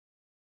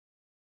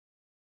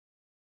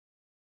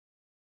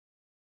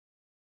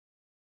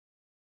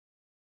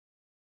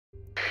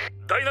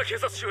大な警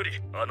察署より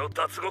あの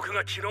脱獄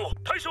が昨日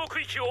対象区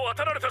域を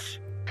渡られた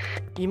し、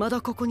未だ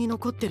ここに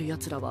残ってる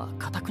奴らは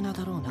堅くな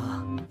だろう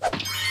な。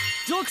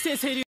ジョーク先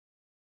生流。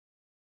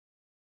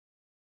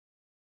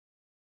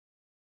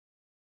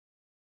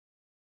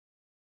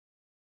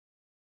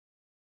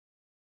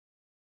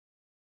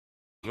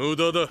無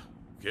駄だ。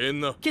け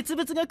んな。傑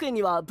物学園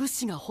には物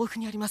資が豊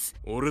富にあります。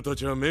俺た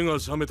ちは目が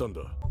覚めたん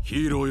だ。ヒ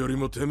ーローより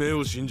もてめえ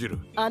を信じる。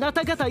あな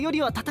た方より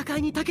は戦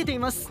いに長けてい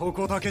ます。こ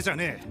こだけじゃ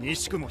ねえ。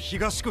西区も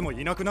東区も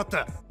いなくなっ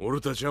た。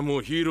俺たちはも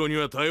うヒーローに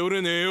は頼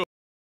れねえよ。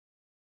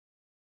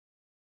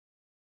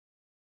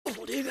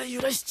俺が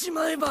揺らしち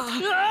まえば。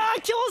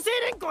強制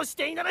連行し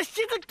ていいなら引き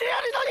ずってや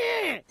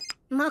る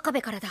のに。真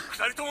壁からだ。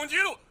二人とも逃げ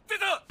ろ。出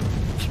た。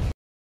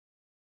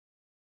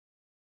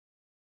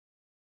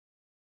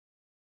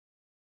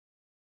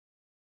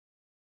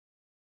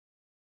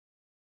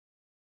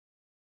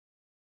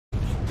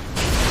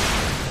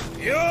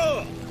よう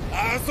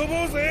遊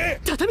ぼう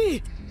ぜ。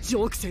畳、ジ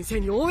ョーク先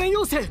生に応援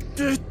要請。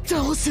ぶっ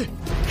倒す。待って、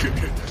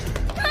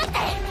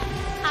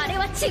あれ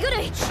はチグ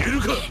類。知る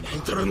か。あ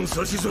んたらの指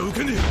図は受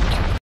けねえ。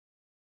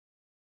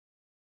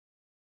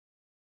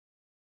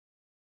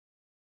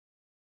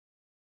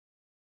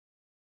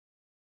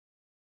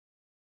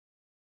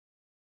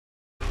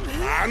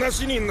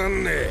話にな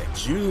んねえ。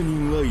10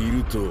人はい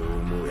ると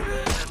思え。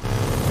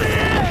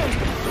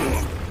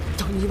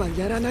人には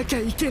やらなきゃ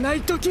いけな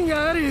い時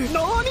がある。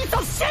脳み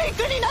そシェイ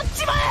クになっ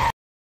ちまえ。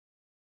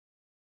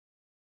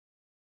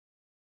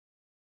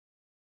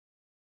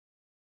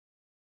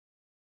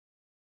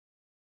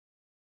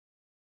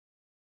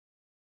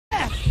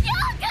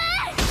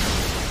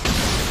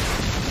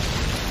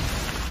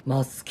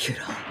マスキュ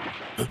ラ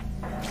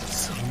ー。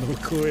その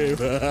声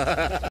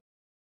は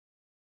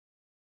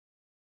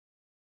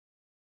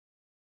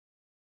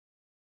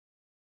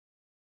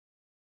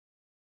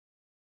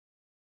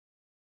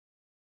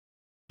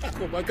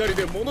ここばかり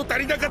で物足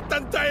りなかった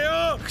んだ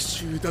よ。復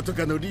讐だと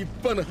かの立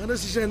派な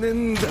話じゃねえ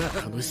んだ。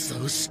楽しさ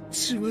を知っ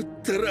ちまっ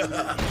た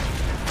ら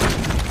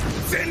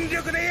全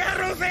力でや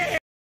ろうぜ。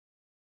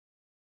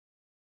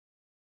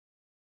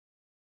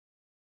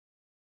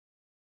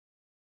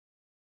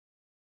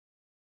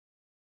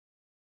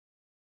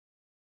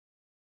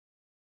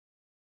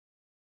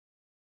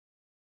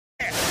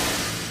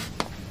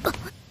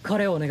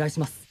彼をお願いし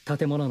ます。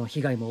建物の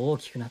被害も大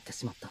きくなって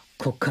しまった。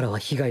こっからは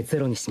被害ゼ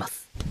ロにしま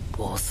す。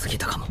多すぎ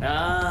たかも。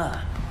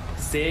あ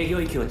あ、制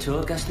御域を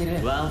超過して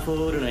る。ワン・フォー・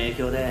オールの影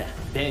響で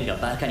ペンが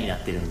バカにな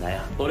ってるんだ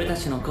よ。俺た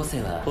ちの個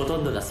性はほと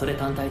んどがそれ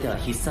単体では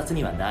必殺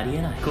にはなり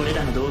得ない。これ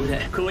らの道具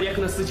で攻略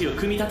の筋を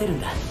組み立てる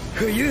んだ。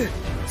冬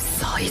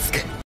サイズク。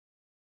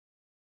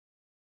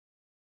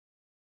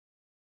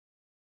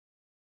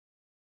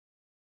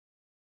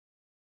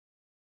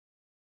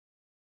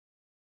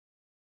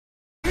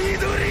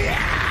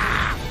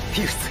フ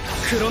ィフス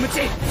黒ム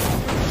チ。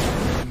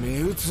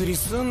目移り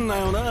すんな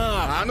よ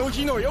な。あの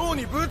日のよう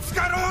にぶつ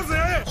かろう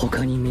ぜ。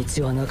他に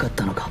道はなかっ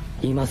たのか。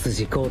今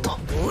筋コート。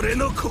俺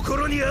の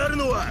心にある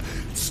のは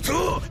血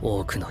と。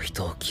多くの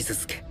人を傷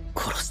つけ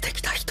殺して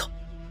きた人。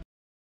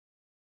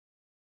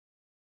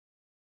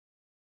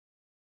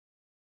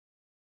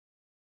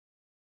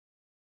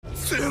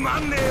つま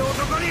んねえ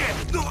男に。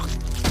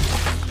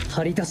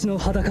張り出しの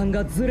肌感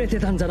がずれて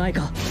たんじゃない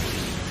か。ワン・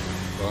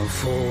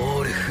フォー・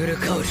オール・フル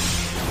カウル。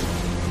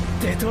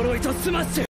デトロイト・スマッシュ。